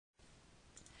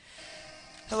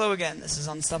Hello again, this is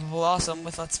Unstoppable Awesome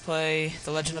with Let's Play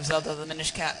The Legend of Zelda the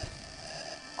Minish Cap.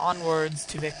 Onwards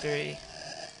to victory.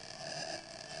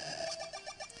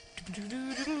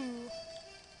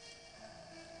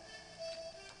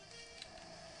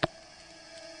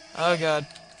 Oh god.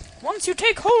 Once you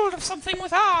take hold of something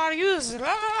with R, use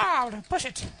R to push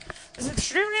it. This is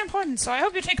extremely important, so I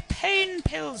hope you take pain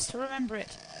pills to remember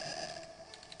it.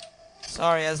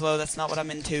 Sorry, Eslo, that's not what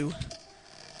I'm into.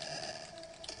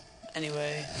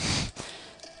 Anyway,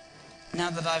 now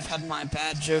that I've had my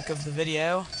bad joke of the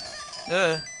video,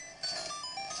 God,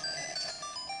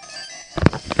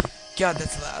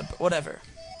 that's loud, but whatever.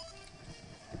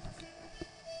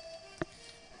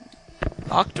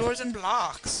 Locked doors and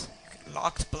blocks.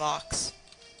 Locked blocks.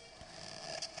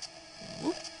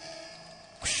 Whoop.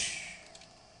 Whoosh.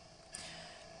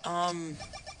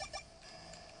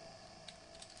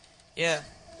 Yeah,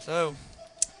 so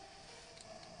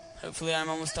hopefully I'm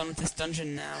almost done with this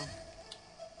dungeon now.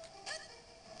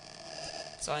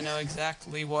 So I know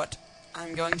exactly what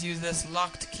I'm going to use this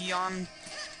locked key on,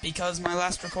 because my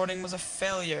last recording was a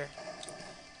failure.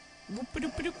 Nope.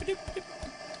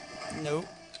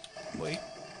 Wait.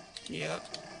 Yep.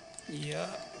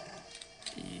 Yep.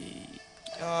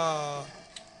 Oh.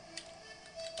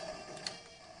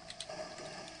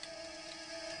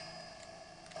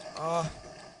 Oh.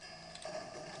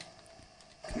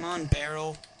 Come on,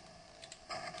 barrel.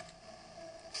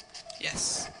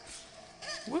 Yes.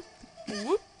 Whoop,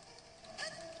 whoop.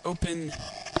 Open.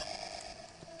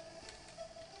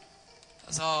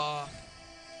 Huzzah.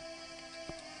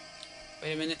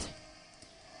 Wait a minute.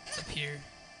 It's up here.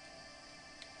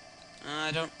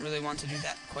 I don't really want to do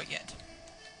that quite yet.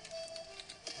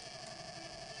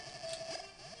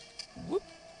 Whoop.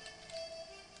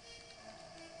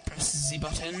 Press the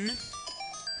button.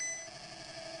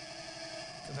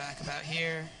 Go back about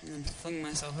here, and then fling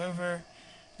myself over.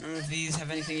 None of these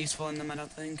have anything useful in them, I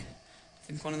don't think. I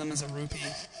think one of them is a rupee.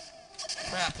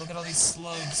 Crap, look at all these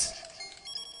slugs.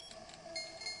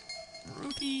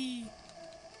 Rupee!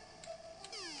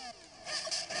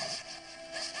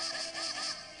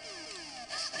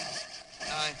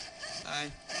 Die.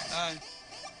 Die. Die.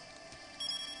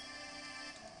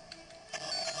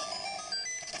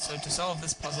 So to solve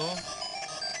this puzzle,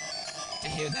 to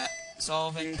hear that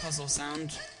solving puzzle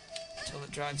sound until it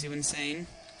drives you insane.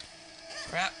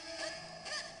 Crap.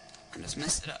 I just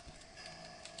messed it up.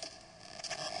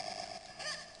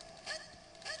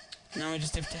 Now we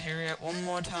just have to hurry up one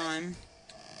more time.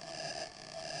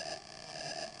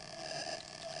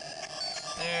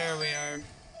 There we are.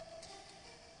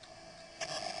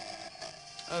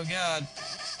 Oh god.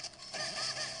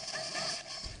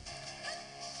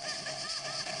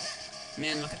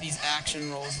 Man, look at these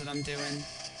action rolls that I'm doing.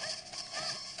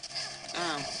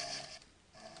 Ow.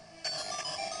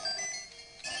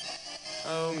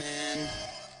 Oh man.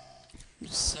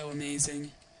 Just so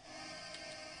amazing.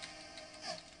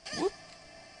 Whoop.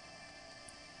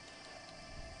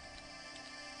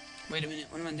 Wait a minute,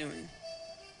 what am I doing?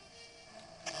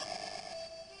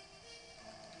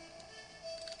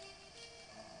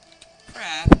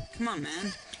 Crap. Come on,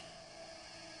 man.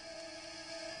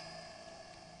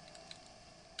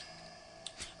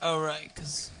 Oh, right,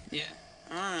 cause, yeah.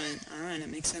 Alright, it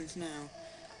makes sense now.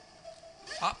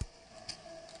 Hop.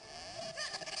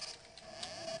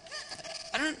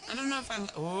 I don't know if I...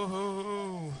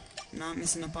 Oh, not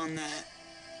missing up on that.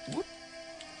 Whoop.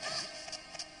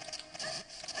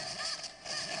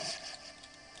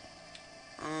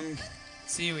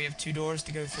 See, we have 2 doors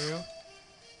to go through.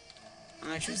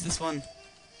 I choose this one.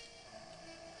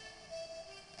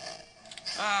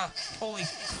 Ah, holy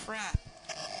crap.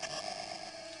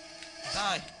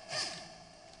 Die.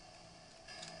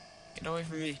 Get away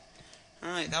from me.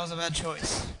 Alright, that was a bad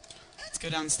choice. Let's go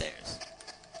downstairs.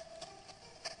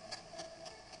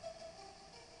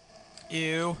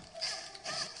 Ew.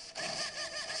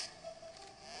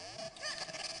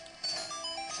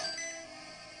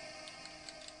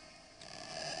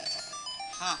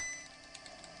 Ha.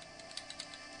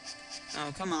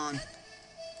 Oh, come on.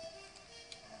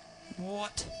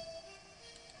 What?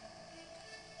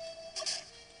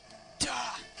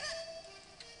 Duh.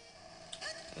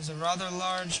 There's a rather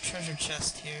large treasure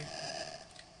chest here.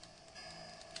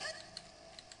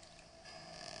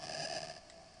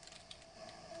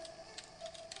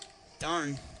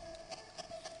 Darn.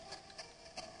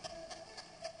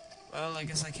 Well, I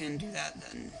guess I can't do that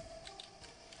then.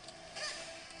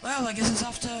 Well, I guess it's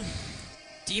off to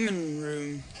Demon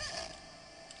Room.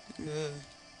 Ugh.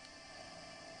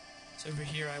 It's over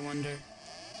here, I wonder.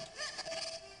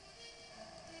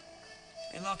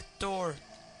 A locked door.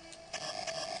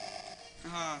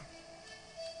 Ah.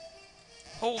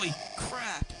 Holy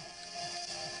crap!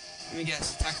 Let me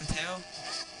guess. Attack the tail?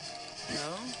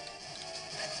 No?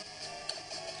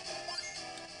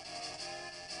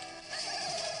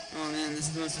 Oh man, this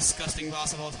is the most disgusting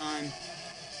boss of all time.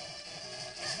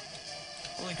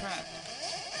 Holy crap.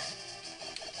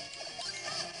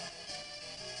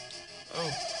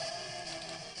 Oh.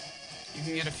 You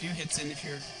can get a few hits in if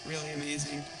you're really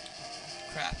amazing.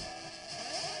 Crap.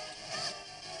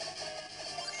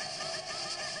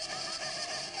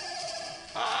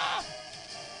 Ah!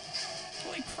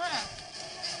 Holy crap!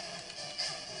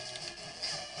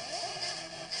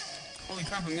 Holy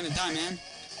crap, I'm gonna die, man.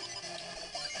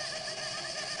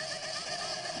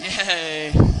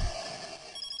 Yay!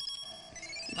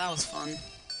 That was fun.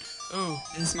 Ooh,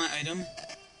 this is my item.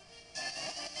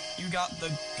 You got the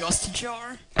Gust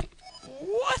jar?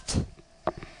 What?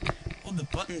 Hold the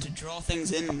button to draw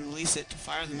things in and release it to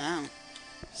fire them out.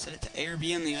 Set it to A or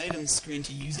B on the items screen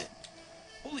to use it.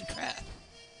 Holy crap.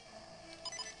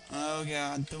 Oh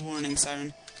god, the warning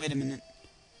siren. Wait a minute.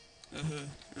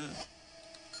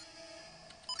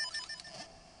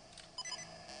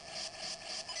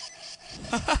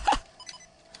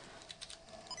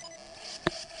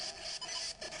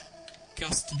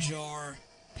 Gust jar.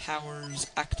 Powers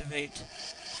activate.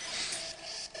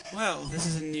 Well, this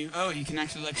is a new... Oh, you can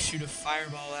actually, like, shoot a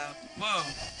fireball out. Whoa!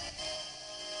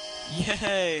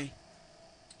 Yay!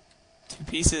 2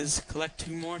 pieces. Collect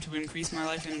 2 more to increase my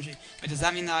life energy. Wait, does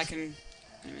that mean that I can...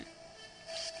 Wait a minute.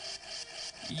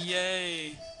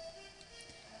 Yay!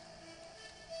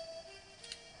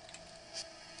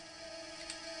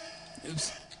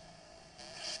 Oops.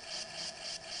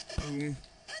 Boom.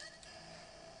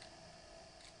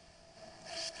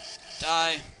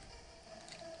 Die.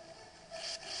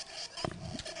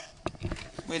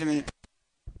 Wait a minute.